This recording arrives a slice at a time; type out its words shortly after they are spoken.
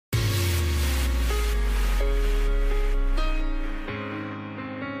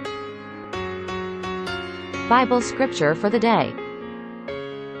Bible scripture for the day.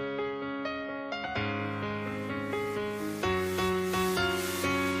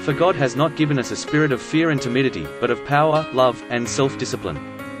 For God has not given us a spirit of fear and timidity, but of power, love, and self-discipline.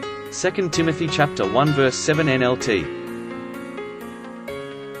 2 Timothy chapter 1 verse 7 NLT.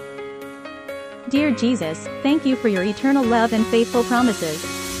 Dear Jesus, thank you for your eternal love and faithful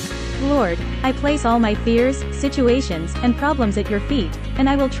promises. Lord, I place all my fears, situations, and problems at your feet, and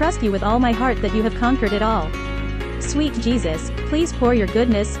I will trust you with all my heart that you have conquered it all. Sweet Jesus, please pour your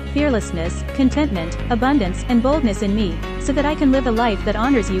goodness, fearlessness, contentment, abundance, and boldness in me, so that I can live a life that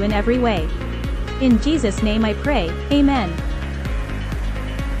honors you in every way. In Jesus' name I pray, Amen.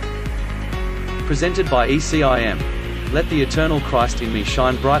 Presented by ECIM. Let the eternal Christ in me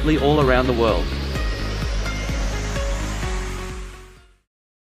shine brightly all around the world.